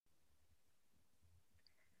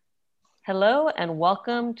Hello and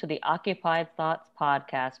welcome to the Occupied Thoughts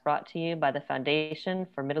podcast brought to you by the Foundation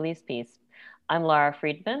for Middle East Peace. I'm Lara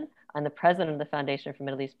Friedman. I'm the president of the Foundation for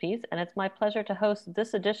Middle East Peace, and it's my pleasure to host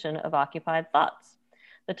this edition of Occupied Thoughts.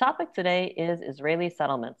 The topic today is Israeli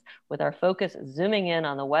settlements, with our focus zooming in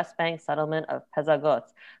on the West Bank settlement of Pezagot,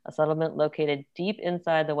 a settlement located deep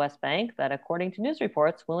inside the West Bank that, according to news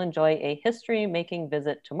reports, will enjoy a history-making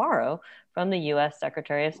visit tomorrow from the U.S.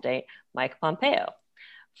 Secretary of State, Mike Pompeo.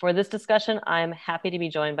 For this discussion, I'm happy to be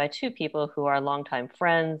joined by two people who are longtime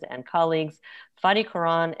friends and colleagues, Fadi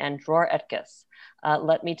Quran and Dror Etkes.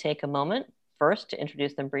 Let me take a moment first to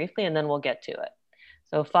introduce them briefly, and then we'll get to it.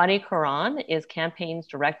 So Fadi Quran is campaigns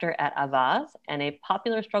director at Avaaz and a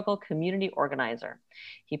popular struggle community organizer.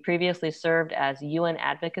 He previously served as UN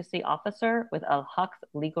advocacy officer with Al-Haq's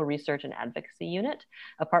Legal Research and Advocacy Unit.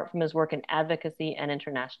 Apart from his work in advocacy and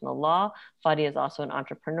international law, Fadi is also an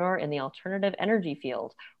entrepreneur in the alternative energy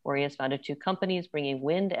field, where he has founded two companies bringing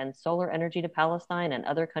wind and solar energy to Palestine and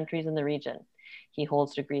other countries in the region. He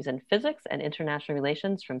holds degrees in physics and international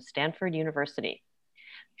relations from Stanford University.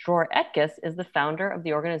 Dror Etkes is the founder of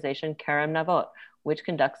the organization Kerem Navot, which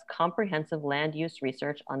conducts comprehensive land use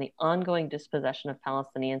research on the ongoing dispossession of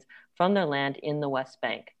Palestinians from their land in the West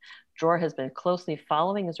Bank. Dror has been closely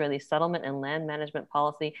following Israeli settlement and land management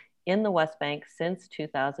policy in the West Bank since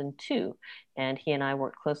 2002, and he and I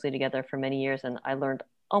worked closely together for many years, and I learned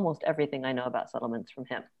almost everything I know about settlements from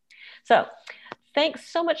him. So,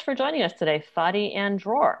 thanks so much for joining us today, Fadi and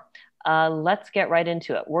Dror. Let's get right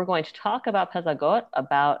into it. We're going to talk about Pezagot,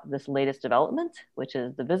 about this latest development, which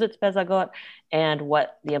is the visit to Pezagot, and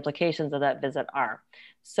what the implications of that visit are.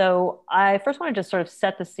 So I first want to just sort of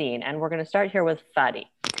set the scene, and we're going to start here with Fadi.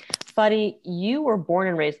 Fadi, you were born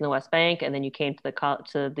and raised in the West Bank, and then you came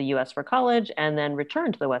to the U.S. for college, and then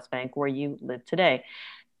returned to the West Bank, where you live today.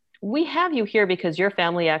 We have you here because your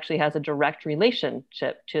family actually has a direct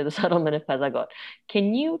relationship to the settlement of Pezagot.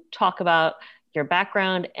 Can you talk about your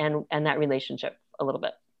background and that relationship a little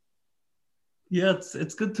bit? Yeah,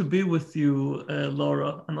 it's good to be with you,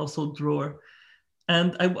 Laura, and also Dror.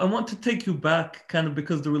 And I want to take you back kind of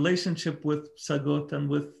because the relationship with Pezagot and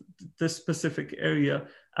with this specific area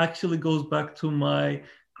actually goes back to my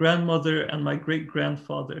grandmother and my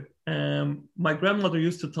great-grandfather. My grandmother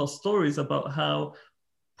used to tell stories about how,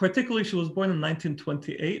 particularly she was born in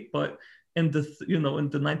 1928, but in the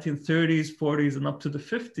 1930s, 40s, and up to the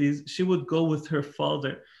 50s, she would go with her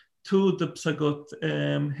father to the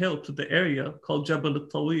Pezagot hill, to the area called Jabal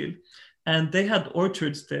al-Tawil. And they had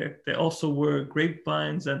orchards there. They also were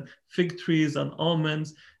grapevines and fig trees and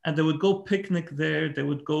almonds. And they would go picnic there. They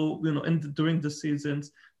would go, during the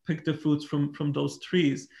seasons, pick the fruits from those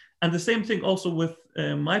trees. And the same thing also with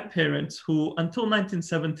my parents, who until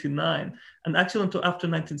 1979, and actually until after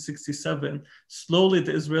 1967, slowly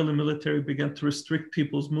the Israeli military began to restrict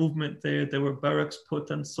people's movement there. There were barracks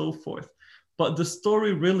put and so forth. But the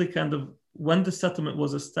story really kind of, when the settlement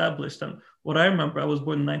was established, and what I remember, I was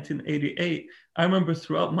born in 1988, I remember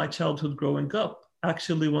throughout my childhood growing up,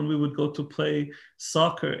 actually when we would go to play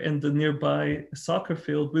soccer in the nearby soccer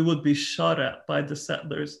field, we would be shot at by the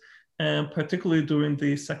settlers. And particularly during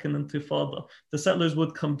the Second Intifada, the settlers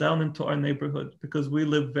would come down into our neighborhood because we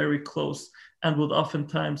lived very close and would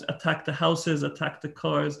oftentimes attack the houses, attack the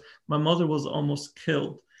cars. My mother was almost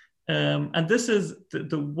killed. And this is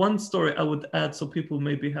the one story I would add so people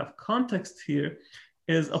maybe have context here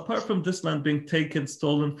is apart from this land being taken,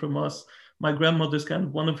 stolen from us, my grandmother's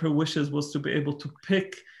one of her wishes was to be able to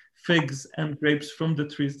pick figs and grapes from the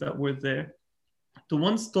trees that were there. The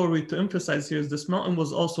one story to emphasize here is this mountain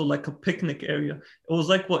was also like a picnic area. It was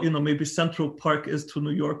like what, maybe Central Park is to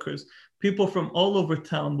New Yorkers. People from all over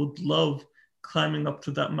town would love climbing up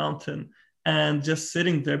to that mountain and just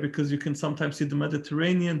sitting there because you can sometimes see the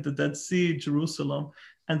Mediterranean, the Dead Sea, Jerusalem,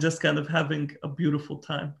 and just kind of having a beautiful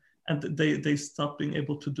time. And they stopped being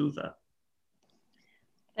able to do that.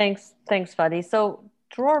 Thanks, Fadi. So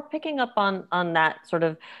Dror, picking up on that sort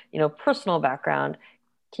of, personal background,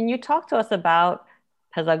 can you talk to us about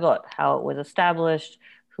Pezagot, how it was established,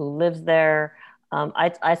 who lives there?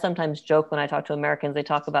 I sometimes joke when I talk to Americans, they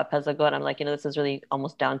talk about Pezagot. I'm like, this is really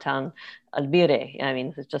almost downtown Al-Bire. I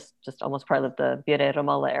mean, it's just almost part of the Bire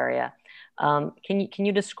Ramallah area. Can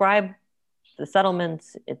you describe the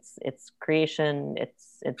settlements, its creation,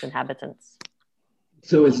 its inhabitants?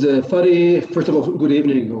 So it's Fadi. First of all, good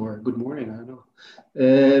evening or good morning. I don't know.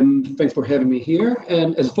 Thanks for having me here.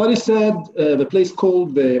 And as Fadi said, the place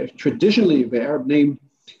called traditionally the Arab name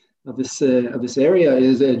of this area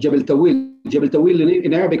is Jabal Tawil. Jabal Tawil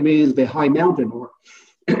in Arabic means the high mountain or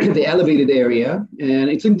the elevated area, and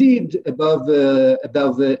it's indeed above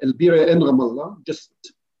El Bira and Ramallah, just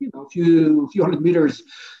few hundred meters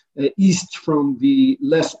east from the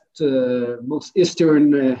most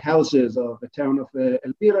eastern houses of the town of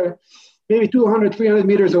El Bira, maybe 200, 300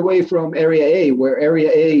 meters away from Area A, where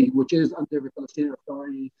Area A, which is under the Palestinian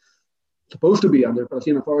Authority, supposed to be under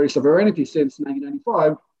Palestinian Authority sovereignty since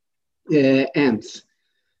 1995, ends.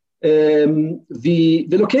 The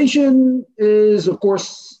location is, of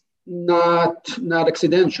course, not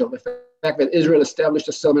accidental. The fact that Israel established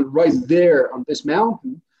a settlement right there on this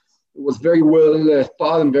mountain was very well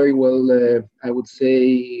thought and very well, I would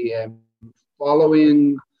say,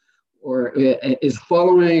 following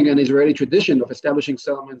an Israeli tradition of establishing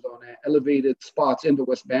settlements on elevated spots in the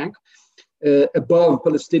West Bank, above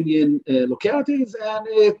Palestinian localities, and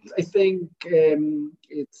I think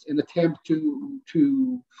it's an attempt to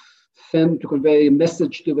convey a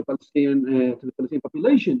message to the Palestinian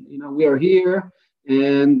population. We are here,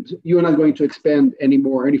 and you're not going to expand any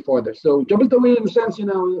farther. So Jabal Tawil, in a sense,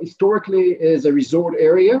 historically is a resort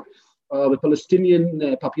area of the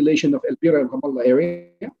Palestinian population of El Bira and Ramallah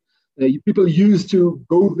area. People used to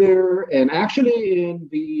go there, and actually in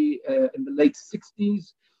the late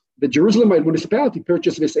 60s, the Jerusalemite municipality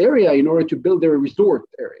purchased this area in order to build their resort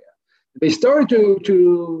area. They started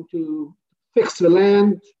to fix the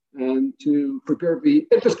land and to prepare the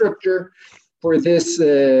infrastructure for this,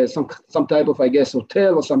 some type of, I guess,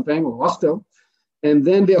 hotel or something, or hostel. And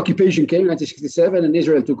then the occupation came in 1967, and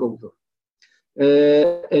Israel took over.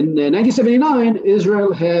 In 1979,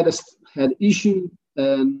 Israel had issued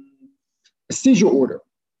a seizure order.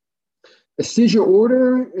 A seizure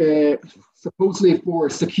order, supposedly for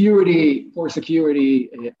security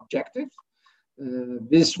objectives.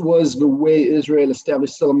 This was the way Israel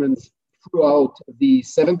established settlements throughout the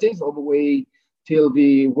 70s, all the way till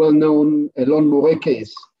the well-known Elon Moreh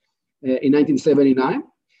case in 1979.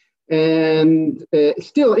 And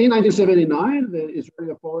still in 1979, the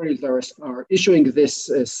Israeli authorities are issuing this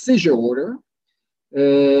seizure order.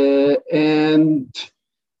 And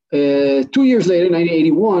 2 years later,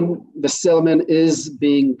 1981, the settlement is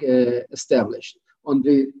being established on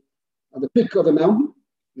the peak of the mountain.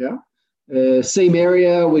 Yeah, same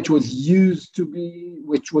area which was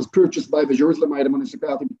purchased by the Jerusalemite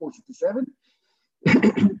municipality before '67,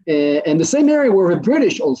 and the same area where the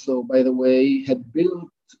British also, by the way, had built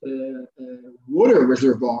a water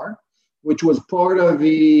reservoir, which was part of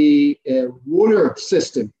the water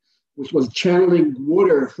system, which was channeling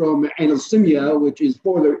water from Ain al-Simya, which is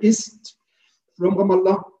farther east from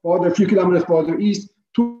Ramallah, a few kilometers farther east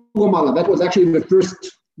to Ramallah. That was actually the first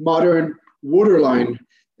modern water line,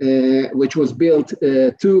 which was built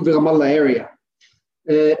to the Ramallah area.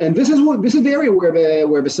 And this is the area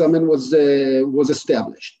where the settlement was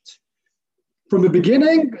established. From the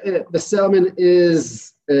beginning, the settlement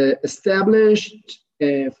is established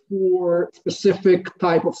for specific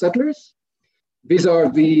type of settlers. These are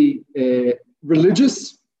the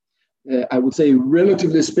religious, I would say,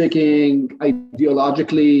 relatively speaking,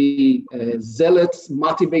 ideologically zealots,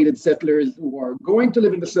 motivated settlers who are going to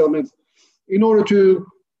live in the settlements in order to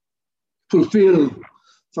fulfill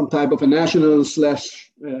some type of a national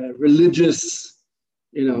 / religious,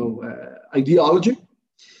 ideology.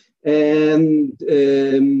 And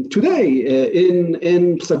today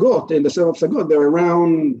in Psagot, in the center of Psagot, there are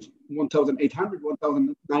around 1,800,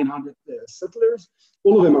 1,900 settlers.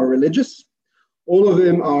 All of them are religious. All of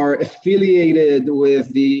them are affiliated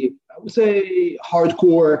with the, I would say,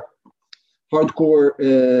 hardcore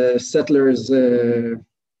settlers.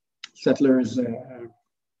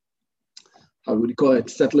 How would you call it?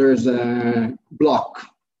 Settlers block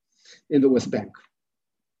in the West Bank.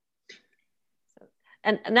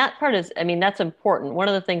 And that part is, that's important. One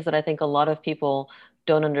of the things that I think a lot of people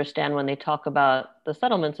don't understand when they talk about the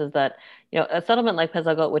settlements is that, a settlement like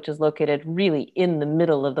Psagot, which is located really in the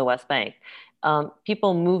middle of the West Bank,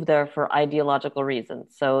 people move there for ideological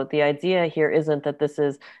reasons. So the idea here isn't that this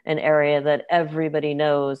is an area that everybody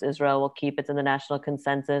knows Israel will keep. It's in the national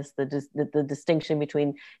consensus. The distinction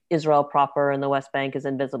between Israel proper and the West Bank is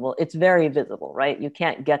invisible. It's very visible, right? You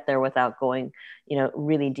can't get there without going,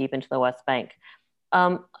 really deep into the West Bank.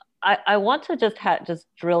 I want to just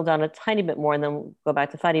drill down a tiny bit more and then go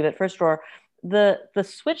back to Fadi. But first, Dror, the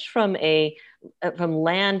switch from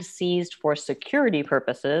land seized for security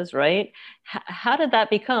purposes, right? How did that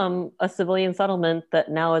become a civilian settlement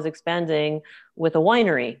that now is expanding with a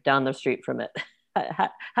winery down the street from it?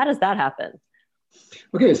 How does that happen?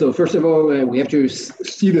 Okay, so first of all, we have to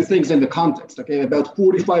see the things in the context. Okay, about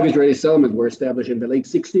 45 Israeli settlements were established in the late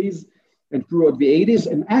 60s and throughout the 80s,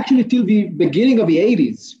 and actually till the beginning of the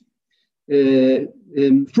 80s.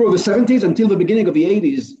 Through the 70s until the beginning of the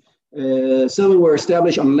 80s, Settlements were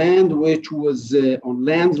established on land which was on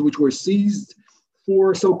lands which were seized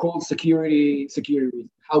for so-called security reasons.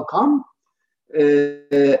 How come?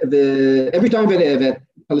 Every time that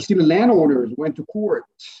Palestinian landowners went to court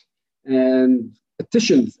and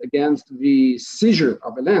petitions against the seizure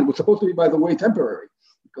of a land, which was supposed to be, by the way, temporary,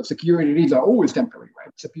 because security needs are always temporary,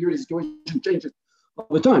 right? Security situation changes all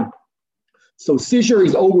the time. So seizure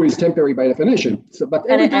is always temporary by definition. So, but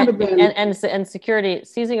every time and security,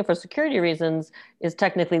 seizing it for security reasons is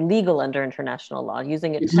technically legal under international law.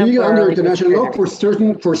 Using it it's legal under international law for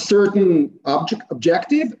certain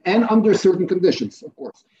objective and under certain conditions, of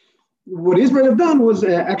course. What Israel have done was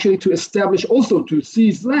actually to establish, also to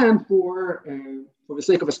seize land for the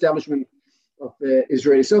sake of establishment of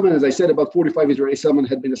Israeli settlement. As I said, about 45 Israeli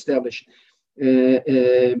settlements had been established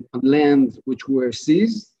on land which were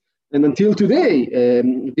seized. And until today,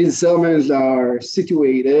 these settlements are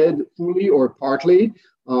situated fully or partly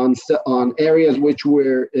on areas which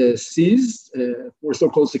were seized for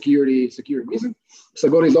so-called security reasons.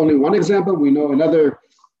 Sderot is only one example. We know another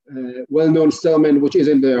well-known settlement which is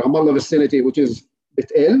in the Ramallah vicinity, which is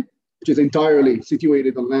Bet El, which is entirely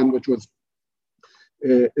situated on land which was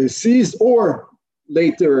seized or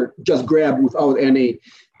later just grabbed without any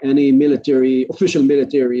official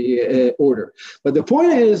military order. But the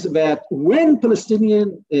point is that when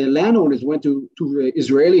Palestinian landowners went to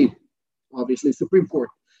Israeli, obviously Supreme Court,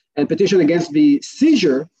 and petitioned against the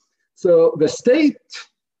seizure, so the state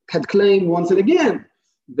had claimed once and again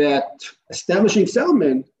that establishing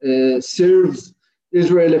settlement serves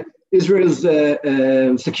Israel's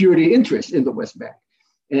security interest in the West Bank.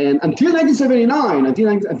 And until 1979,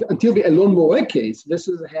 until the Elon Moreh case, this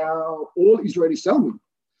is how all Israeli settlements,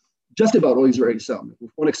 just about all Israeli settlements,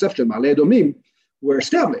 with one exception, Ma'ale Adumim, were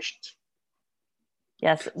established.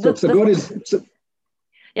 Yes. So Sderot is...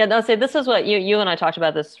 Yeah, no, say this is what you and I talked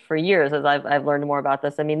about this for years as I've learned more about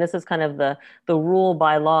this. I mean, this is kind of the rule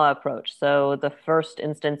by law approach. So the first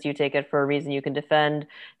instance, you take it for a reason you can defend,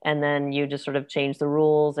 and then you just sort of change the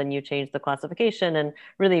rules and you change the classification, and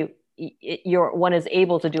really one is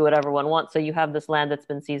able to do whatever one wants. So you have this land that's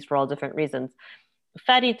been seized for all different reasons.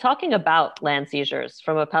 Fadi, talking about land seizures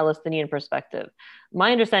from a Palestinian perspective,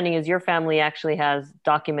 my understanding is your family actually has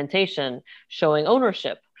documentation showing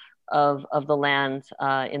ownership of the land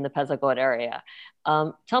in the Pezagod area.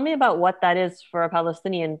 Tell me about what that is for a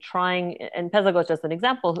Palestinian trying, and Pezagod is just an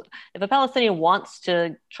example. If a Palestinian wants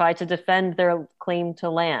to try to defend their claim to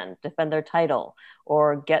land, defend their title,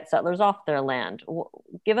 or get settlers off their land,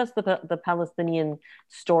 give us the Palestinian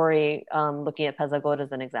story looking at Pezagod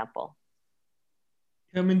as an example.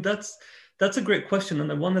 I mean, that's a great question. And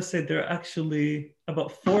I want to say there are actually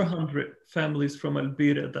about 400 families from Al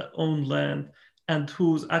Bira that own land and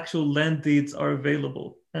whose actual land deeds are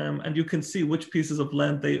available. And you can see which pieces of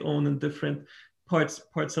land they own in different parts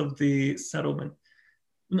of the settlement.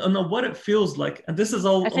 No, what it feels like, and this is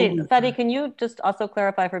all... Actually, Fadi, can you just also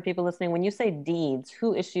clarify for people listening, when you say deeds,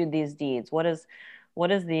 who issued these deeds? What is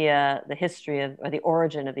the history of, or the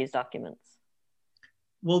origin of these documents?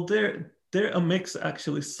 Well, they're a mix,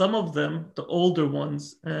 actually. Some of them, the older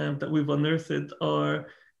ones that we've unearthed, are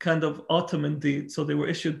kind of Ottoman deeds. So they were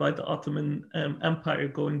issued by the Ottoman Empire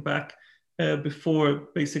going back before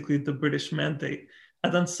basically the British Mandate.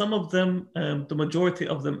 And then some of them, the majority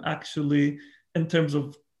of them actually, in terms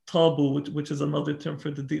of tabu, which is another term for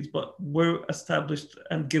the deeds, but were established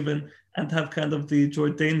and given and have kind of the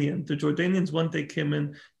Jordanians, when they came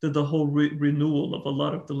in, did the whole renewal of a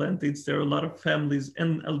lot of the land deeds. There are a lot of families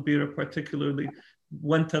in Al Bira particularly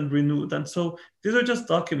went and renewed. And so these are just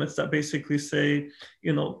documents that basically say,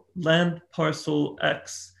 land parcel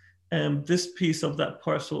X, this piece of that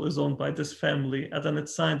parcel is owned by this family, and then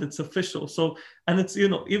it's signed, it's official. So, and it's,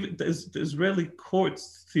 even the Israeli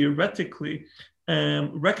courts theoretically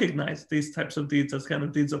recognize these types of deeds as kind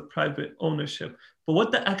of deeds of private ownership. But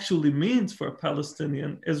what that actually means for a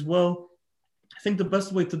Palestinian is, well, I think the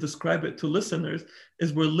best way to describe it to listeners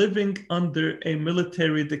is we're living under a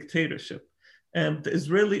military dictatorship. And the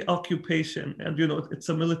Israeli occupation, and it's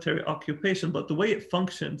a military occupation, but the way it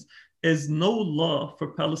functions is no law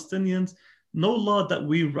for Palestinians, no law that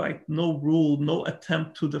we write, no rule, no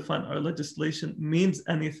attempt to define our legislation means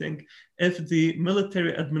anything if the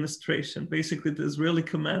military administration, basically the Israeli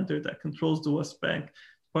commander that controls the West Bank,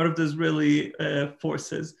 part of the Israeli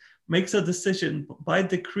forces, makes a decision by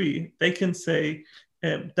decree. They can say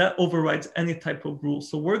that overrides any type of rule.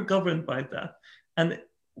 So we're governed by that. And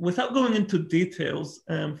without going into details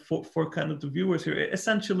for kind of the viewers here, it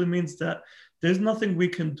essentially means that there's nothing we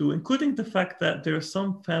can do, including the fact that there are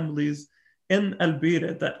some families in Al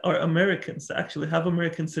Bira that are Americans, that actually have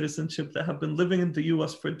American citizenship, that have been living in the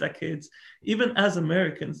US for decades. Even as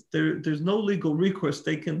Americans, there's no legal recourse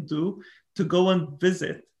they can do to go and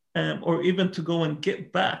visit or even to go and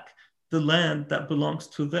get back the land that belongs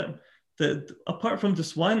to them. Apart from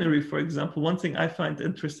this winery, for example, one thing I find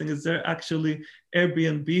interesting is there are actually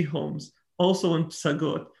Airbnb homes also in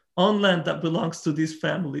Psagot on land that belongs to these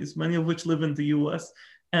families, many of which live in the US.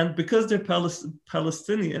 And because they're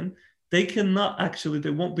Palestinian, they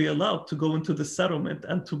won't be allowed to go into the settlement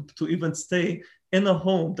and to even stay in a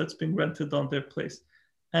home that's being rented on their place.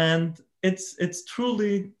 And it's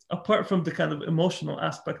truly, apart from the kind of emotional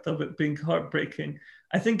aspect of it being heartbreaking,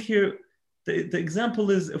 I think here, the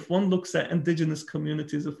example is if one looks at indigenous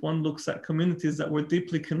communities, if one looks at communities that were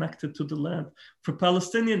deeply connected to the land, for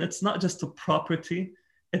Palestinian, it's not just a property.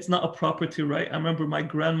 It's not a property right. I remember my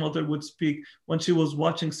grandmother would speak when she was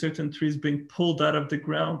watching certain trees being pulled out of the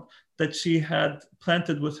ground that she had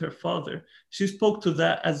planted with her father. She spoke to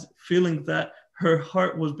that as feeling that her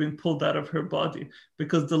heart was being pulled out of her body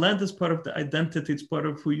because the land is part of the identity. It's part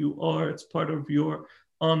of who you are. It's part of your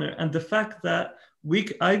honor. And the fact that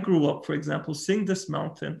I grew up, for example, seeing this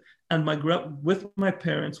mountain and with my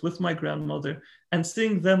parents, with my grandmother, and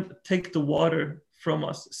seeing them take the water from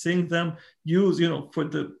us, seeing them use, for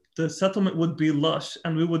the settlement would be lush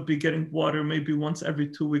and we would be getting water maybe once every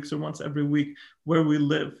 2 weeks or once every week where we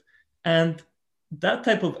live. And that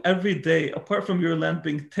type of everyday, apart from your land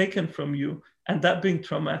being taken from you and that being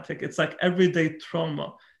traumatic, it's like everyday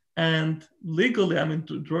trauma. And legally, I mean,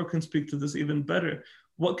 Dror can speak to this even better.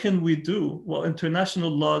 What can we do? Well,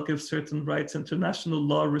 international law gives certain rights. International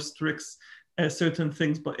law restricts certain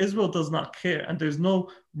things, but Israel does not care. And there's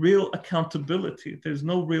no real accountability. There's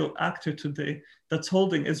no real actor today that's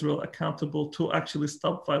holding Israel accountable to actually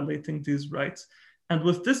stop violating these rights. And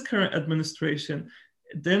with this current administration,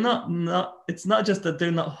 it's not just that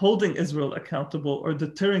they're not holding Israel accountable or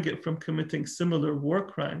deterring it from committing similar war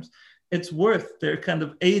crimes. It's worse, they're kind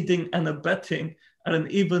of aiding and abetting at an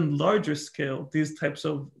even larger scale these types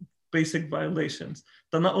of basic violations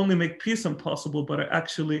that not only make peace impossible, but are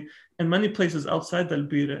actually, in many places outside Al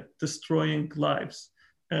Bira, destroying lives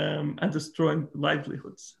and destroying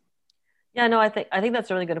livelihoods. Yeah, no, I think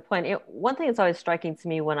that's a really good point. One thing that's always striking to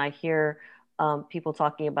me when I hear people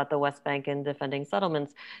talking about the West Bank and defending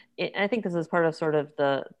settlements, I think this is part of sort of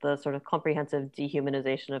the sort of comprehensive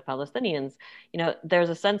dehumanization of Palestinians. There's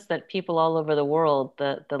a sense that people all over the world,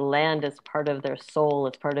 the land is part of their soul,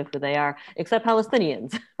 it's part of who they are, except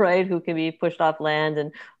Palestinians, right? Who can be pushed off land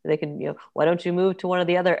and they can, why don't you move to one of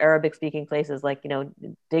the other Arabic speaking places, like,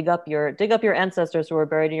 dig up your ancestors who are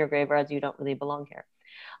buried in your graveyards, you don't really belong here.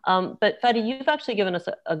 But Fadi, you've actually given us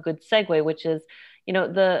a good segue, which is,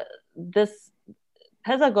 this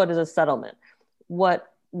Pezagot is a settlement. What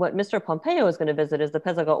Mr. Pompeo is going to visit is the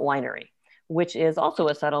Pezagot winery, which is also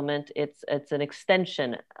a settlement. It's an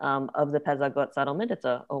extension of the Pezagot settlement. It's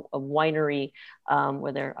a winery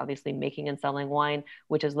where they're obviously making and selling wine,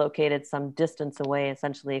 which is located some distance away,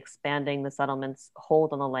 essentially expanding the settlement's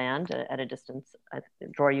hold on the land at a distance.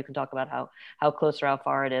 Dror, you can talk about how close or how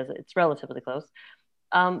far it is. It's relatively close.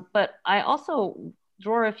 But I also,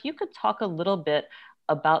 Dror, if you could talk a little bit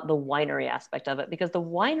about the winery aspect of it, because the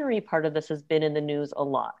winery part of this has been in the news a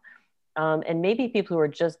lot. And maybe people who are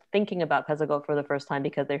just thinking about Pezagot for the first time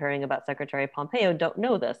because they're hearing about Secretary Pompeo don't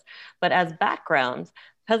know this. But as background,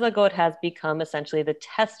 Pezagot has become essentially the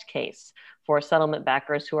test case for settlement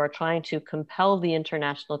backers who are trying to compel the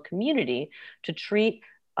international community to treat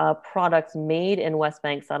products made in West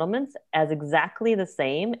Bank settlements as exactly the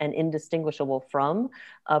same and indistinguishable from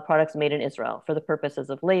products made in Israel for the purposes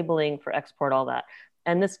of labeling, for export, all that.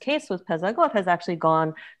 And this case with Pezagot has actually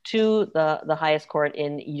gone to the highest court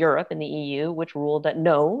in Europe, in the EU, which ruled that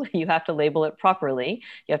no, you have to label it properly.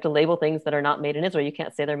 You have to label things that are not made in Israel. You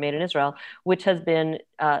can't say they're made in Israel, which has been,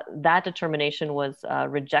 that determination was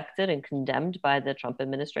rejected and condemned by the Trump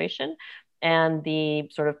administration. And the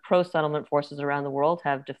sort of pro-settlement forces around the world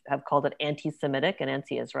have called it anti-Semitic and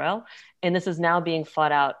anti-Israel. And this is now being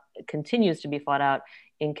fought out, continues to be fought out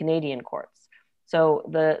in Canadian courts. So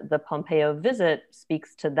the Pompeo visit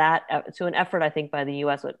speaks to that, to an effort, I think, by the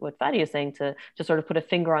U.S., what Fadi is saying, to sort of put a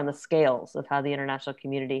finger on the scales of how the international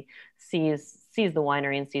community sees the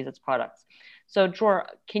winery and sees its products. So Dror,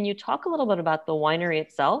 can you talk a little bit about the winery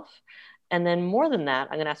itself? And then more than that,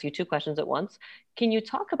 I'm going to ask you two questions at once. Can you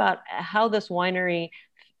talk about how this winery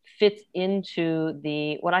fits into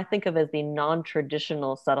the what I think of as the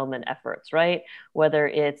non-traditional settlement efforts, right? Whether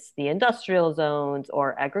it's the industrial zones or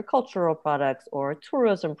agricultural products or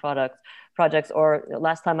tourism projects, or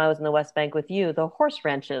last time I was in the West Bank with you, the horse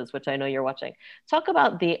ranches, which I know you're watching. Talk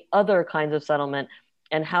about the other kinds of settlement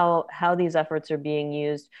and how these efforts are being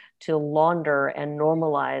used to launder and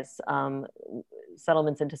normalize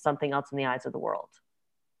settlements into something else in the eyes of the world.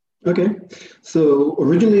 Okay, so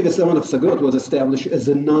originally the settlement of Psagot was established as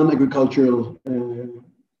a non-agricultural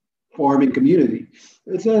farming community.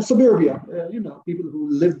 It's a suburbia, people who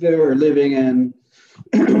live there are living in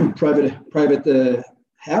private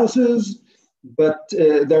houses, but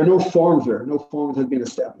there are no farms there. No farms have been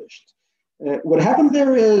established. What happened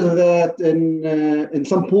there is that in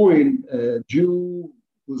some point, a Jew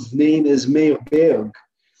whose name is Meir Berg,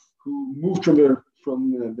 who moved from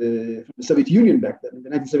the Soviet Union back then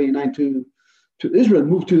in 1979 to Israel,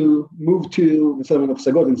 moved to the settlement of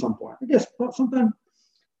Psagot in some point. I guess sometime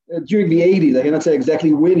during the 80s. I cannot say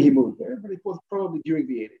exactly when he moved there, but it was probably during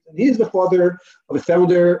the 80s. And he is the father of the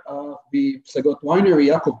founder of the Psagot winery,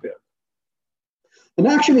 Yaakov Berg. And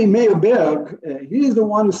actually, Meir Berg, he is the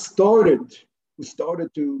one who started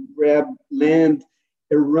to grab land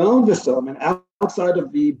around the settlement, outside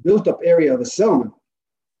of the built-up area of the settlement,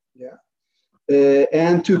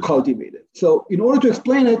 and to cultivate it. So, in order to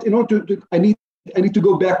explain it, I need to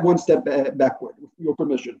go back one step backward, with your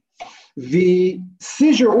permission. The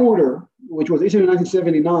seizure order, which was issued in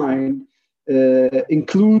 1979,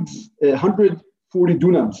 includes 140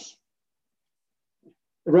 dunams.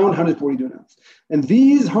 Around 140 dunams. And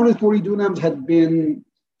these 140 dunams had been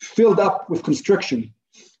filled up with construction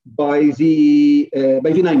by the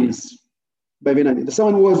 90s. By the 90s. The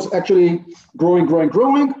sun was actually growing,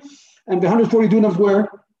 and the 140 dunams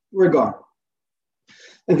were gone.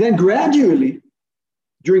 And then gradually,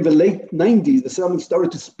 during the late 90s, the settlement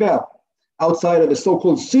started to spill outside of the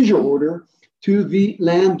so-called seizure order to the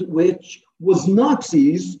land which was not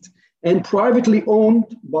seized and privately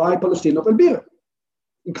owned by Palestinians of Elbira,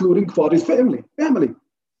 including Fadi's family.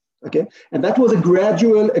 Okay, and that was a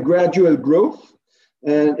gradual growth.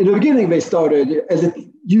 And in the beginning, they started, as it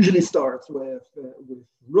usually starts, with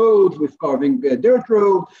roads, with carving dirt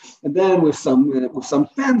road, and then with some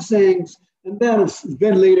fencings, and then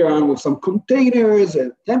later on with some containers,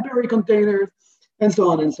 temporary containers, and so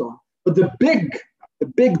on and so on. But the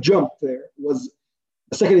big jump there was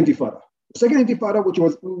the Second Intifada. The Second Intifada,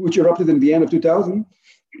 which erupted in the end of 2000,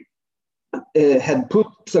 had put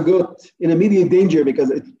Psagot in immediate danger because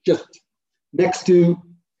it's just next to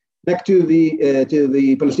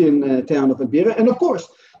the Palestinian town of Elbira, and of course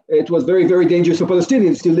it was very, very dangerous for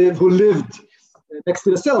Palestinians who lived next to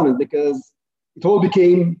the settlement, because it all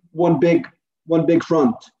became one big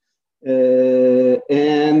front.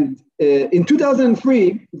 And in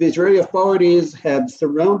 2003, the Israeli authorities had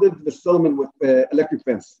surrounded the settlement with electric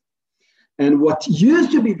fence, and what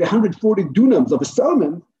used to be the 140 dunams of the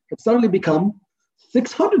settlement had suddenly become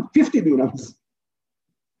 650 dunams,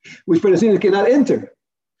 which Palestinians cannot enter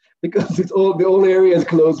because the whole area is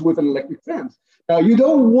closed with an electric fence. Now, you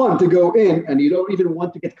don't want to go in, and you don't even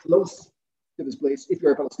want to get close to this place if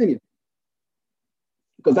you're a Palestinian,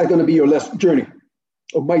 because that's going to be your last journey,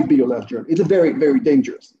 or might be your last journey. It's very, very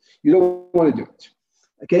dangerous. You don't want to do it.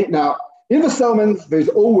 Okay. Now, in the settlements, there are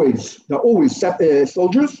always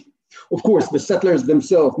soldiers. Of course, the settlers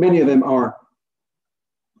themselves, many of them are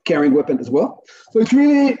carrying weapons as well. So it's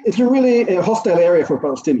really a hostile area for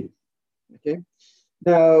Palestinians. Okay.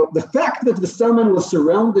 Now, the fact that the settlement was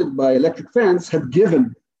surrounded by electric fence had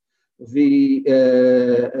given the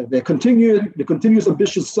continuous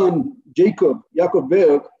ambitious son, Yaakov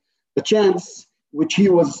Berg, the chance which he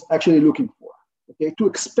was actually looking for, okay, to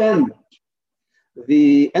expand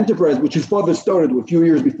the enterprise which his father started a few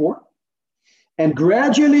years before. And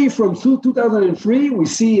gradually from 2003, we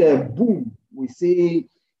see a boom. We see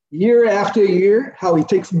year after year how he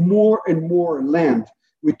takes more and more land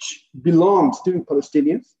which belongs to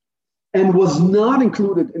Palestinians and was not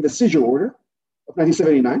included in the seizure order of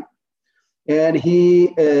 1979. And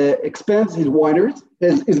he expands his wineries,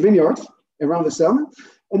 his vineyards around the settlement.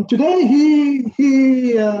 And today he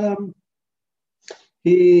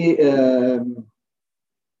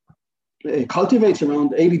cultivates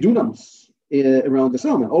around 80 dunams around the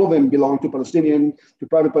settlement. All of them belong to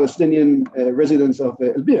private Palestinian residents of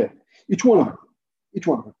Elbira, each one of them.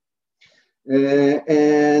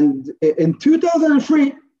 And in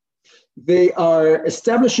 2003, they are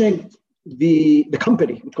establishing the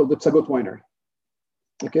company, it's called the Psagot Winery.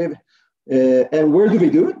 Okay, and where do they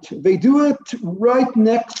do it? They do it right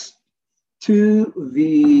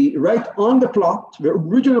on the plot, the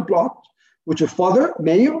original plot, which her father,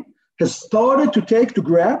 Meir, has started to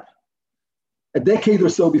grab a decade or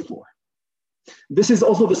so before. This is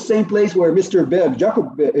also the same place where Mr. Berg,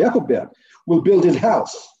 Jacob Berg, will build his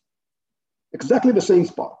house. Exactly the same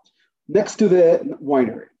spot, next to the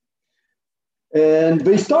winery. And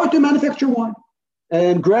they start to manufacture wine.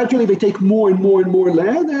 And gradually they take more and more and more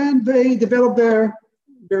land and they develop their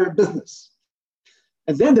business.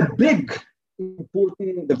 And then the big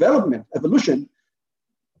important development, evolution,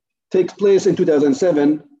 takes place in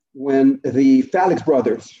 2007 when the Falix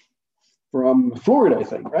brothers from Florida, I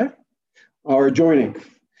think, right, are joining.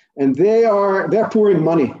 And they're pouring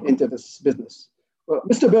money into this business. Well,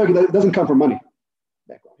 Mr. Berg doesn't come from money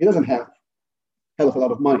background. He doesn't have a hell of a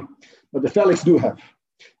lot of money, but the Falix do have.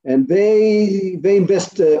 And they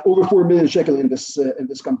invest over 4 million shekel in this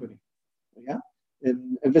company, yeah,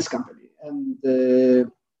 in this company, and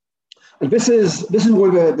this is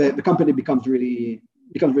where the company becomes really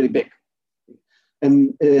big,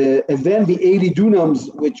 and then the 80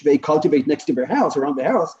 dunams which they cultivate next to their house, around the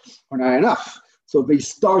house, are not enough, so they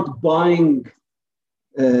start buying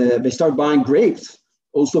grapes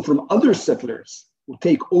also from other settlers who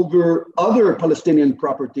take over other Palestinian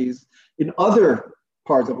properties in other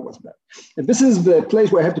parts of the West Bank. And this is the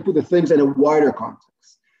place where I have to put the things in a wider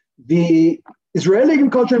context. The Israeli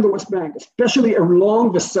agriculture in the West Bank, especially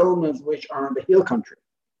along the settlements which are in the hill country,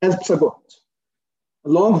 and Psagot,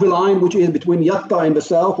 along the line which is between Yatta in the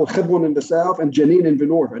south, or Hebron in the south, and Jenin in the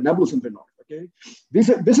north, or Nablus in the north. Okay, this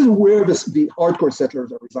is where the hardcore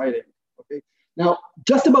settlers are residing. Okay, now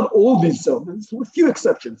just about all these settlements, with few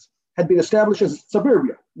exceptions, had been established as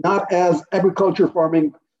suburbia, not as agriculture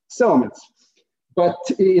farming settlements. But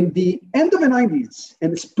in the end of the 90s,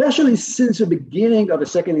 and especially since the beginning of the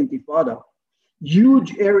Second Intifada,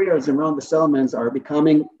 huge areas around the settlements are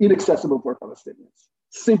becoming inaccessible for Palestinians.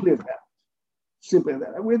 Simply as that. Simply as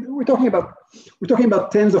that. We're talking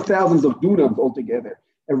about tens of thousands of dunams altogether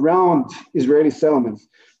around Israeli settlements,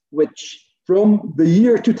 which from the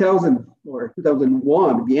year 2000 or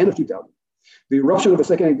 2001, the end of 2000, the eruption of the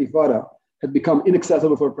Second Intifada had become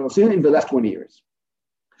inaccessible for Palestinians in the last 20 years.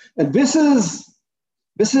 And this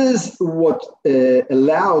is what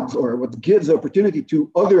allows, or what gives the opportunity to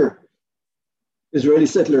other Israeli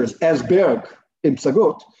settlers, as Berg in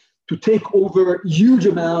Psagot, to take over huge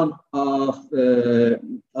amount of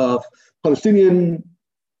Palestinian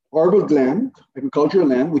arable land, agricultural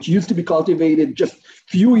land, which used to be cultivated just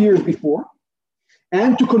few years before,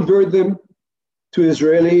 and to convert them to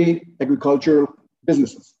Israeli agricultural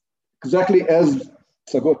businesses, exactly as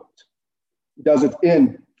Psagot does it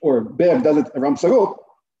or Berg does it around Psagot.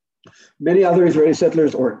 Many other Israeli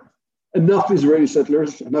settlers, or enough Israeli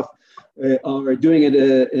settlers, are doing it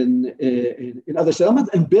in other settlements,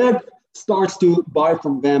 and Berg starts to buy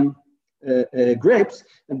from them grapes,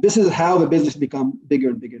 and this is how the business become bigger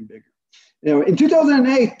and bigger and bigger. Now, in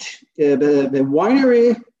 2008, the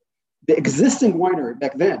winery, the existing winery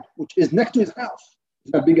back then, which is next to his house,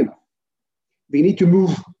 is not big enough. They need to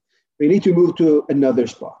move to another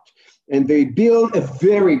spot. And they build a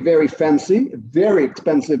very, very fancy, very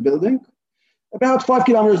expensive building about 5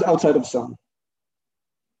 kilometers outside of Selma.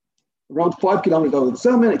 Around 5 kilometers out of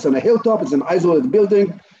Selma. It's on a hilltop. It's an isolated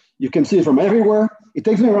building. You can see it from everywhere. It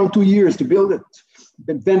takes me around 2 years to build it.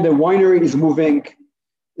 But then the winery is moving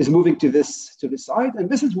to this side. And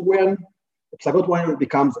this is when the Psagot winery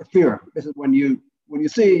becomes a fear. This is when you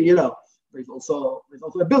see, there's also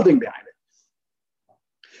a building behind it.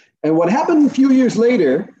 And what happened a few years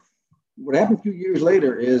later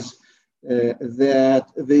is that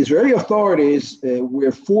the Israeli authorities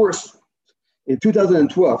were forced in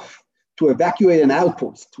 2012 to evacuate an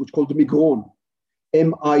outpost, which is called the Migron,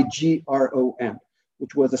 Migron,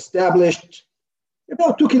 which was established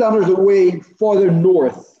about 2 kilometers away farther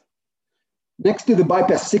north, next to the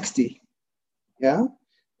bypass 60, 2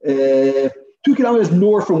 kilometers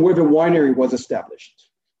north from where the winery was established.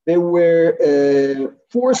 They were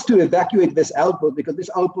forced to evacuate this outpost because this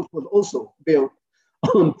outpost was also built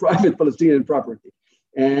on private Palestinian property.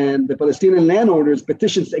 And the Palestinian landowners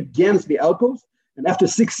petitioned against the outpost. And after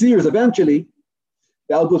 6 years, eventually,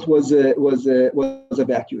 the outpost was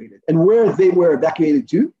evacuated. And where they were evacuated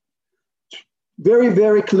to? Very,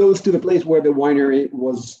 very close to the place where the winery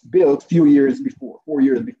was built 4 years before. 4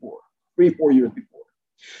 years before.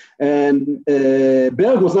 And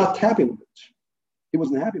Berg was not happy with it. He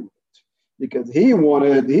wasn't happy with it because he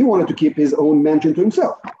wanted to keep his own mansion to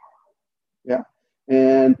himself. Yeah.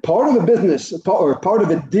 And part of the business, or part of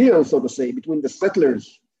the deal, so to say, between the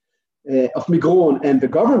settlers of Migron and the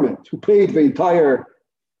government, who paid the entire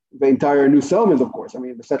new settlement, of course. I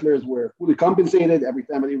mean, the settlers were fully compensated. Every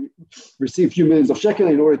family received a few millions of shekel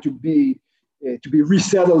in order to be to be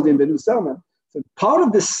resettled in the new settlement. So part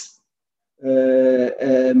of this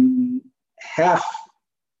half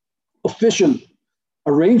official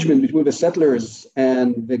arrangement between the settlers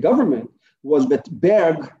and the government was that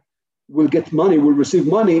Berg will get money, will receive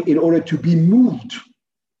money in order to be moved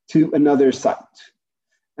to another site.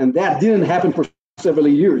 And that didn't happen for several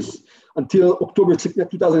years until October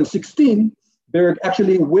 2016. Berg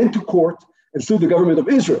actually went to court and sued the government of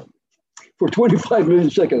Israel for 25 million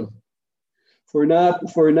shekels for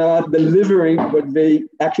not delivering what they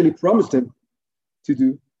actually promised him to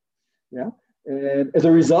do. Yeah. And as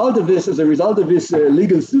a result of this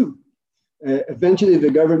legal suit, eventually the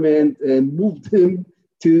government moved him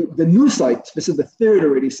to the new site. This is the third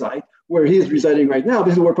already site where he is residing right now.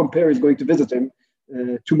 This is where Pompeo is going to visit him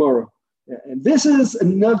tomorrow. And this is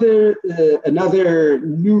another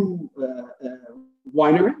new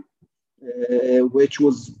winery, which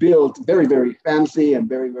was built very, very fancy and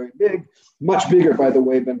very, very big, much bigger, by the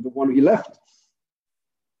way, than the one he left.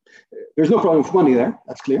 There's no problem with money there,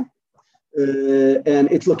 that's clear. And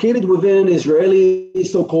it's located within Israeli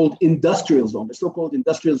so-called industrial zone, the so-called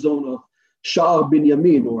industrial zone of Sha'ar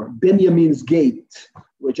Binyamin, or Benjamin's Gate,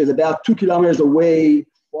 which is about 2 kilometers away,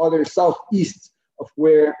 farther southeast of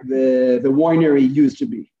where the winery used to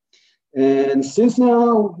be. And since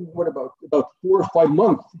now, about 4 or 5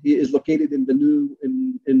 months, he is located in the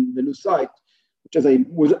new site, which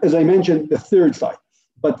as I mentioned, the third site.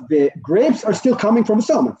 But the grapes are still coming from the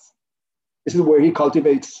settlements. This is where he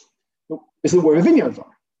cultivates. This is where the vineyards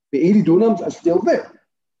are. The 80 dunams are still there.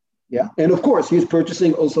 Yeah, and of course, he's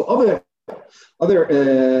purchasing also other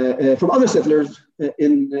from other settlers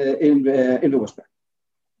in the West Bank.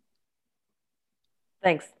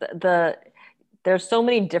 Thanks. There's so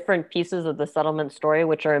many different pieces of the settlement story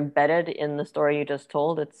which are embedded in the story you just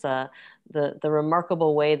told. It's the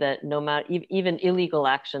remarkable way that no matter even illegal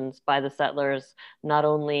actions by the settlers not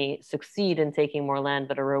only succeed in taking more land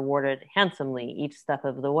but are rewarded handsomely each step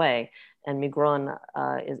of the way. And Migron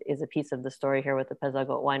is a piece of the story here with the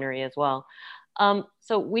Pezagot winery as well.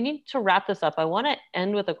 So we need to wrap this up. I want to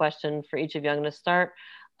end with a question for each of you. I'm going to start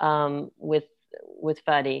with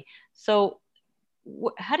Fadi. So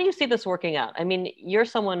how do you see this working out? I mean, you're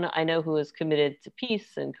someone I know who is committed to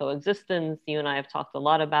peace and coexistence. You and I have talked a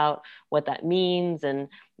lot about what that means and,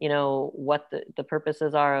 you know, what the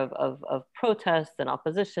purposes are of protests and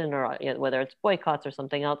opposition, or whether it's boycotts or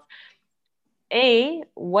something else.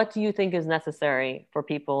 What do you think is necessary for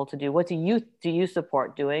people to do? What do you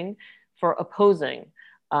support doing for opposing,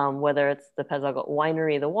 whether it's the Pezagot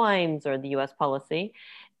winery, the wines, or the U.S. policy?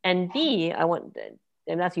 And B,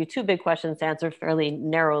 and ask you 2 big questions to answer fairly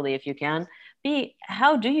narrowly if you can. B,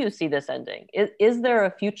 how do you see this ending? Is there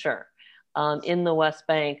a future in the West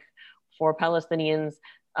Bank for Palestinians?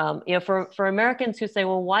 For Americans who say,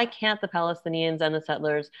 well, why can't the Palestinians and the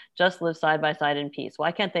settlers just live side by side in peace?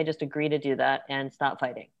 Why can't they just agree to do that and stop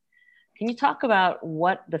fighting? Can you talk about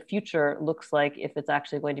what the future looks like if it's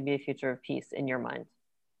actually going to be a future of peace in your mind?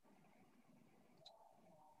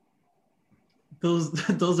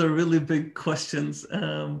 Those are really big questions,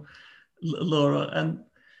 Laura. And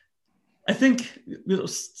I think,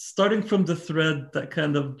 starting from the thread that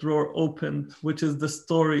kind of Dror opened, which is the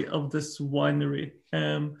story of this winery.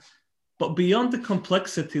 But beyond the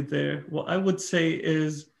complexity there, what I would say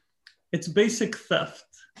is it's basic theft,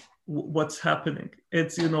 what's happening.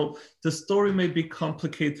 It's, the story may be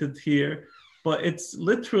complicated here, but it's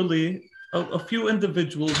literally a few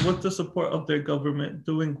individuals with the support of their government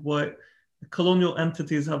doing what colonial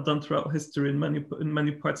entities have done throughout history in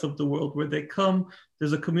many parts of the world, where they come,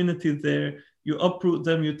 there's a community there, you uproot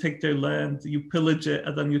them, you take their land, you pillage it,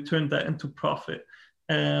 and then you turn that into profit.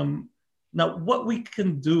 Now, what we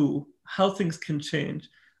can do, how things can change,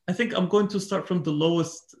 I think I'm going to start from the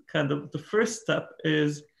lowest the first step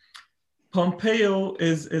is Pompeo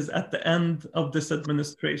is at the end of this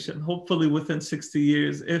administration, hopefully within 60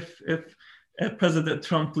 years, if President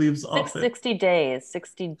Trump leaves office. 60 days,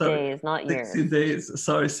 not years. 60 days,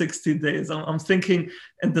 sorry, 60 days. I'm thinking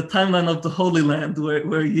in the timeline of the Holy Land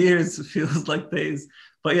where years feels like days.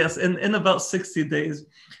 But yes, in about 60 days.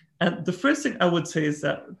 And the first thing I would say is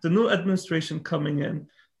that the new administration coming in,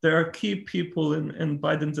 there are key people in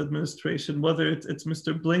Biden's administration, whether it's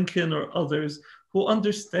Mr. Blinken or others, who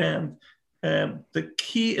understand the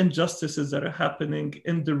key injustices that are happening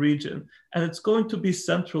in the region. And it's going to be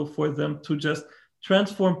central for them to just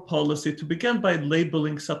transform policy, to begin by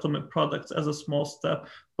labeling settlement products as a small step,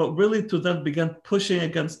 but really to then begin pushing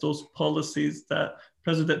against those policies that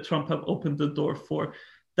President Trump have opened the door for.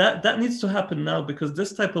 That needs to happen now, because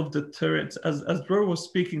this type of deterrence, as Dror was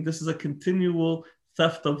speaking, this is a continual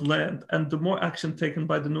theft of land. And the more action taken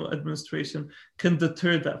by the new administration can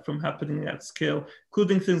deter that from happening at scale,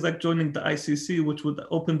 including things like joining the ICC, which would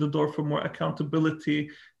open the door for more accountability,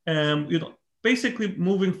 basically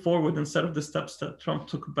moving forward instead of the steps that Trump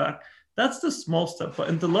took back. That's the small step. But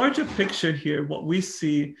in the larger picture here, what we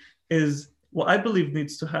see is what I believe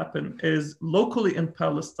needs to happen is locally in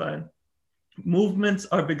Palestine, movements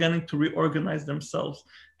are beginning to reorganize themselves.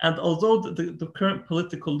 And although the current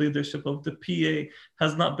political leadership of the PA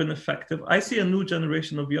has not been effective, I see a new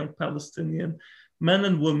generation of young Palestinian men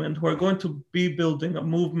and women who are going to be building a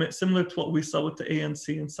movement similar to what we saw with the ANC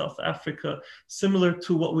in South Africa, similar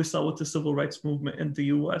to what we saw with the civil rights movement in the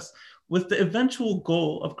US, with the eventual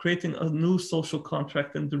goal of creating a new social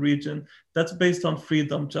contract in the region that's based on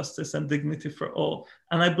freedom, justice, and dignity for all.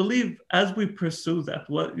 And I believe as we pursue that,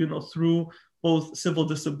 through both civil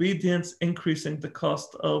disobedience, increasing the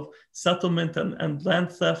cost of settlement and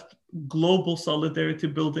land theft, global solidarity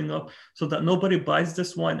building up so that nobody buys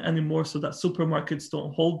this wine anymore, so that supermarkets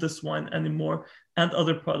don't hold this wine anymore, and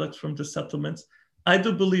other products from the settlements. I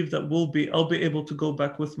do believe that I'll be able to go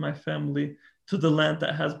back with my family to the land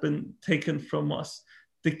that has been taken from us.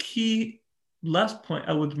 The key last point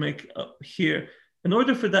I would make here, in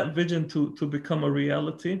order for that vision to become a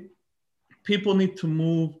reality, people need to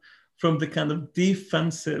move from the kind of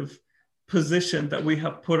defensive position that we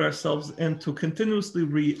have put ourselves into, continuously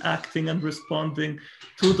reacting and responding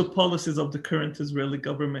to the policies of the current Israeli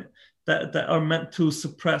government that are meant to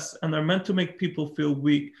suppress and are meant to make people feel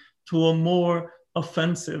weak, to a more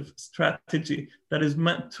offensive strategy that is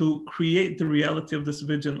meant to create the reality of this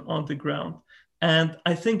vision on the ground. And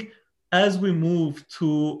I think as we move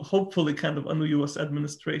to hopefully kind of a new US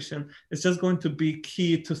administration, it's just going to be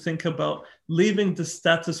key to think about leaving the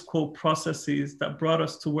status quo processes that brought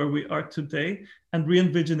us to where we are today and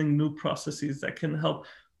re-envisioning new processes that can help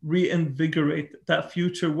reinvigorate that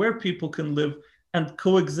future where people can live and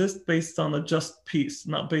coexist based on a just peace,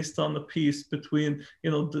 not based on a peace between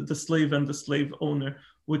the slave and the slave owner,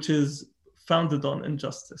 which is founded on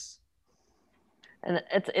injustice. And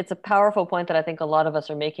it's a powerful point that I think a lot of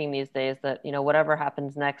us are making these days, that whatever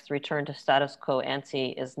happens next, return to status quo ante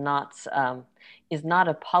is not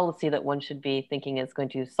a policy that one should be thinking is going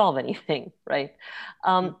to solve anything, right?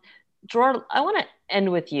 Dror, I want to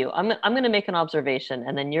end with you. I'm going to make an observation,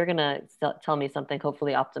 and then you're going to tell me something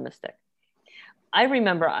hopefully optimistic. I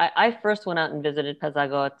remember I first went out and visited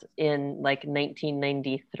Pezagot in like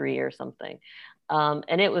 1993 or something,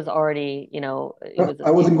 and it was already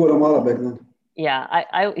I was in Guatemala back then. Yeah,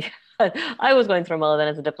 I was going through Ramallah then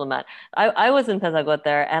as a diplomat. I was in Pezagot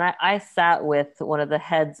there, and I sat with one of the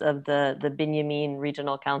heads of the Binyamin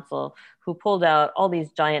Regional Council, who pulled out all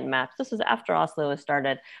these giant maps. This was after Oslo was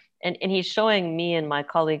started. And he's showing me and my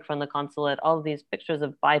colleague from the consulate all of these pictures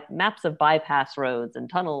of maps of bypass roads and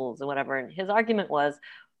tunnels and whatever. And his argument was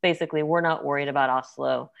basically, we're not worried about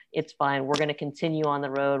Oslo. It's fine. We're going to continue on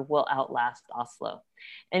the road. We'll outlast Oslo.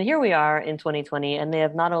 And here we are in 2020, and they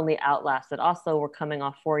have not only outlasted Oslo, we're coming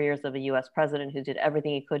off 4 years of a US president who did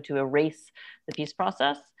everything he could to erase the peace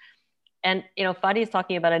process. And, Fadi is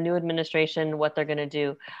talking about a new administration, what they're going to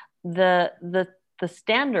do. The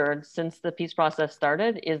standard since the peace process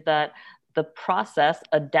started is that the process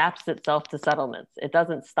adapts itself to settlements. It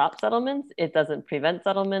doesn't stop settlements. It doesn't prevent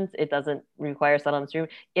settlements. It doesn't require settlements.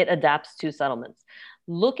 It adapts to settlements.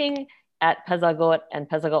 Looking at Pezagot and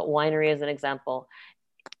Pezagot Winery as an example,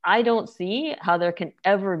 I don't see how there can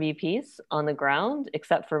ever be peace on the ground,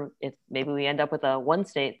 except for if maybe we end up with a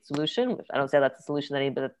one-state solution, which I don't say that's a solution that any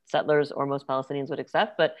of the settlers or most Palestinians would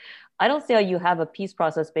accept, but I don't see how you have a peace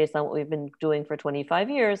process based on what we've been doing for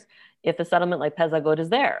 25 years if a settlement like Pezagot is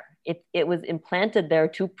there. It was implanted there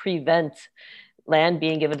to prevent land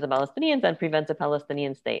being given to the Palestinians and prevent a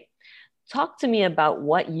Palestinian state. Talk to me about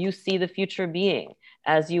what you see the future being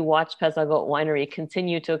as you watch Pezagot Winery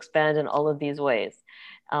continue to expand in all of these ways.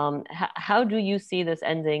 How do you see this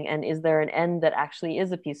ending, and is there an end that actually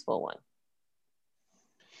is a peaceful one?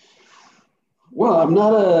 Well, I'm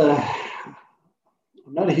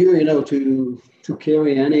not here, to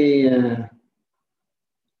carry any,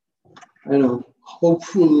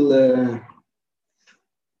 hopeful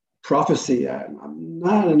prophecy. I'm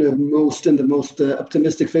not in the most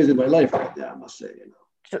optimistic phase of my life right now, I must say.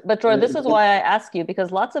 But Dror, this is why I ask you, because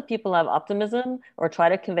lots of people have optimism or try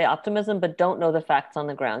to convey optimism, but don't know the facts on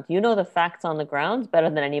the ground. You know the facts on the ground better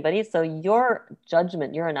than anybody. So your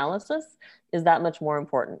judgment, your analysis is that much more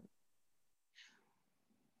important.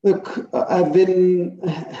 Look,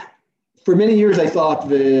 for many years I thought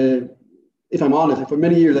if I'm honest, for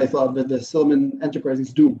many years I thought that the Solomon enterprise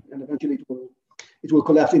is doomed and eventually it will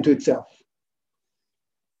collapse into itself.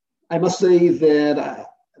 I must say that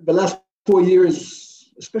the last 4 years,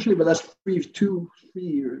 especially the last 3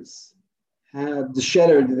 years, had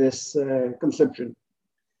shattered this conception.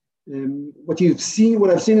 What I've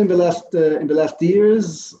seen in the last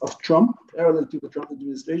years of Trump, parallel to the Trump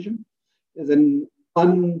administration, is an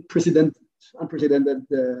unprecedented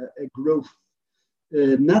growth,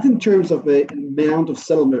 not in terms of the amount of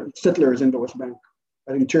settlers in the West Bank,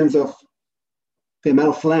 but in terms of the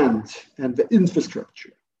amount of land and the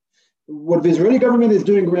infrastructure. What the Israeli government is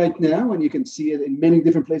doing right now, and you can see it in many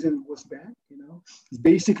different places in the West Bank, is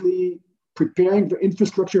basically preparing the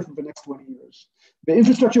infrastructure for the next 20 years. The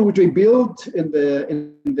infrastructure which we built in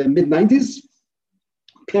the mid-90s,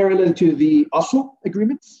 parallel to the Oslo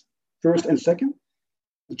agreements, first and second,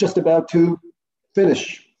 is just about to finish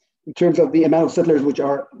in terms of the amount of settlers, which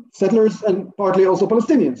are settlers and partly also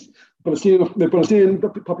Palestinians. The Palestinian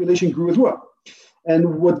population grew as well. And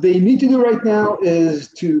what they need to do right now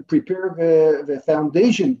is to prepare the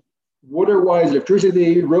foundation, water-wise,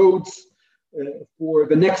 electricity, roads, for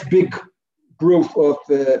the next big growth of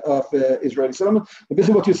Israeli settlement. But this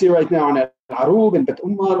is what you see right now in Arub, in Bet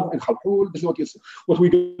Ummar, in Khalhul. This is what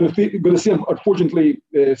we're going to see, unfortunately,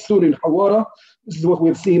 soon in Hawara. This is what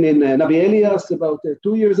we've seen in Nabi Elias about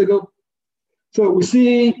 2 years ago. So we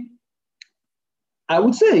see, I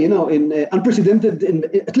would say, in unprecedented,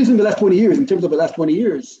 at least in the last 20 years, in terms of the last 20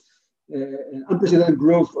 years, an unprecedented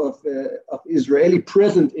growth of Israeli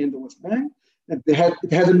presence in the West Bank. And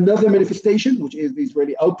it has another manifestation, which is the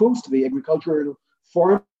Israeli outpost, the agricultural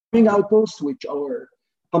farming outposts, which are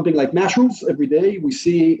pumping like mushrooms every day. We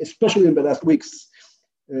see, especially in the last weeks,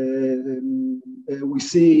 we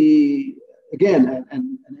see again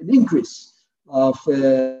an increase of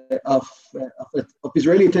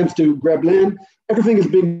Israeli attempts to grab land. Everything is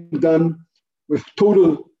being done with total.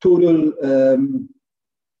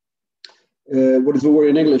 What is the word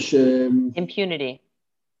in English? Impunity.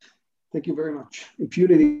 Thank you very much.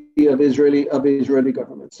 Impunity of Israeli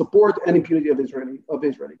government, support and impunity of Israeli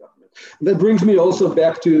government. And that brings me also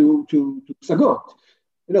back to Psagot.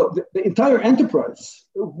 The entire enterprise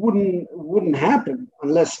wouldn't happen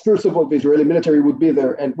unless, first of all, the Israeli military would be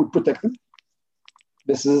there and would protect them.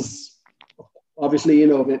 This is obviously,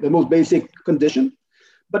 the most basic condition.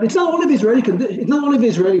 But it's not only the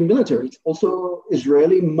Israeli military; it's also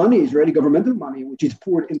Israeli money, Israeli governmental money, which is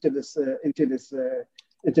poured into this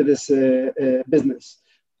business.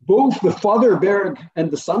 Both the father Berg and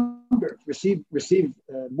the son Berg receive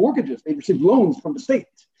mortgages. They receive loans from the state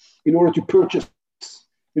in order to purchase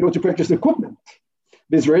equipment.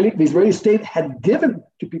 The Israeli state had given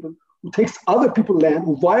to people who takes other people's land,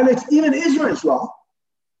 who violates even Israel's law,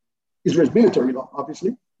 Israel's military law,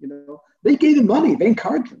 obviously. They gave him money. They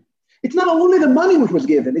encouraged him. It's not only the money which was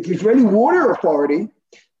given. It's the Israeli Water Authority,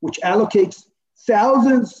 which allocates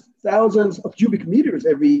thousands of cubic meters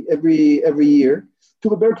every year to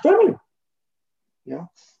the Berg family. Yeah,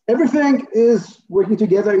 everything is working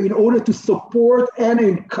together in order to support and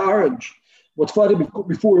encourage what Fadi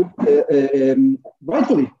before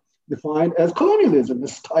rightfully defined as colonialism,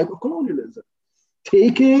 this type of colonialism,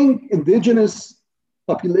 taking indigenous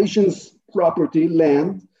populations' property,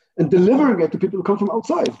 land, and delivering it to people who come from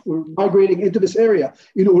outside. We're migrating into this area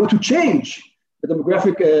in order to change the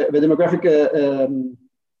demographic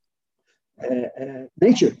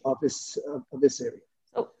nature of this area.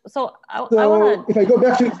 So I want to. If I go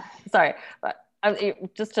back to, sorry, but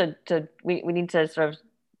just we need to sort of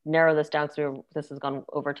narrow this down because this has gone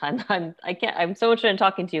over time. I'm so interested in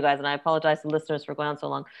talking to you guys, and I apologize to listeners for going on so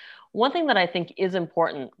long. One thing that I think is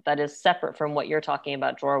important that is separate from what you're talking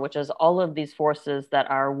about, Dror, which is all of these forces that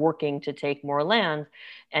are working to take more land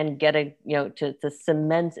and get to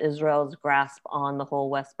cement Israel's grasp on the whole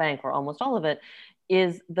West Bank or almost all of it,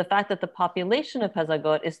 is the fact that the population of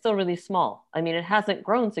Psagot is still really small. I mean, it hasn't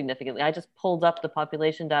grown significantly. I just pulled up the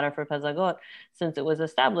population data for Psagot since it was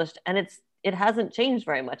established, and it hasn't changed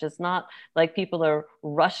very much. It's not like people are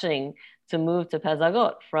rushing to move to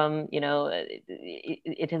Psagot from,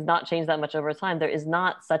 it has not changed that much over time. There is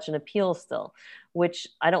not such an appeal still, which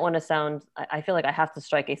I don't want to sound, I feel like I have to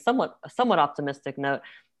strike a somewhat optimistic note.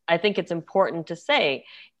 I think it's important to say,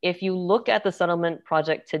 if you look at the settlement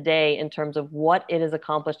project today in terms of what it has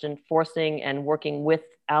accomplished in forcing and working with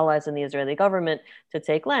allies in the Israeli government to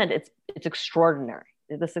take land, it's extraordinary.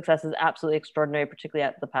 The success is absolutely extraordinary, particularly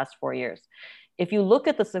at the past 4 years. If you look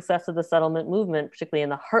at the success of the settlement movement, particularly in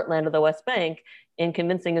the heartland of the West Bank, in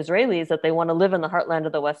convincing Israelis that they want to live in the heartland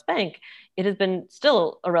of the West Bank, it has been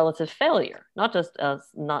still a relative failure, not just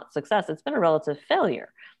not success, it's been a relative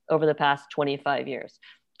failure over the past 25 years.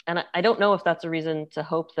 And I don't know if that's a reason to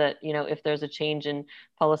hope that, if there's a change in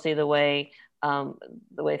policy the way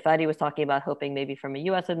the way Fadi was talking about hoping maybe from a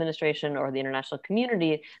US administration or the international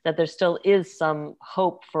community, that there still is some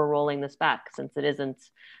hope for rolling this back, since it isn't,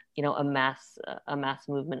 you know, a mass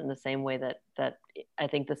movement in the same way that I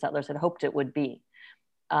think the settlers had hoped it would be.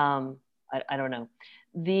 I don't know.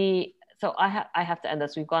 So I have to end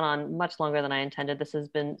this. We've gone on much longer than I intended. This has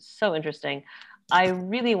been so interesting. I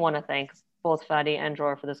really want to thank both Fadi and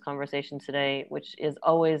Dror for this conversation today, which is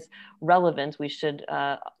always relevant. We should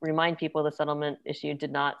remind people the settlement issue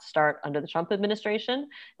did not start under the Trump administration,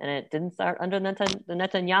 and it didn't start under the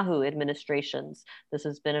Netanyahu administrations. This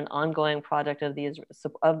has been an ongoing project of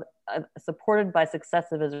supported by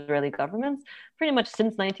successive Israeli governments pretty much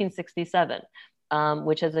since 1967.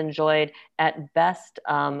 Which has enjoyed at best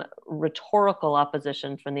rhetorical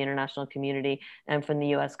opposition from the international community and from the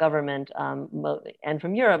US government, and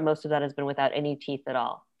from Europe. Most of that has been without any teeth at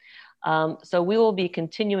all. So we will be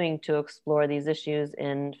continuing to explore these issues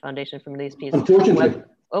in Foundation for Middle East Peace.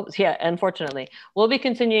 Unfortunately. We'll be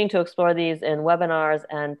continuing to explore these in webinars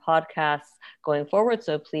and podcasts going forward,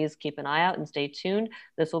 so please keep an eye out and stay tuned.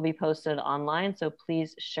 This will be posted online, so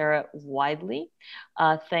please share it widely.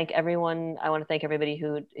 Thank everyone. I want to thank everybody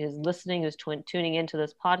who is listening, who's tuning into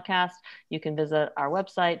this podcast. You can visit our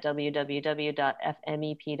website, www.fmep.org,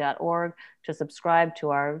 to subscribe to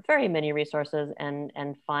our very many resources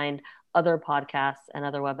and find other podcasts and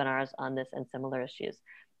other webinars on this and similar issues.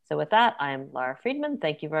 So with that, I'm Lara Friedman.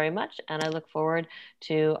 Thank you very much, and I look forward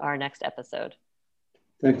to our next episode.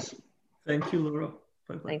 Thanks. Thank you, Laura.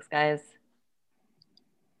 Bye-bye. Thanks, guys.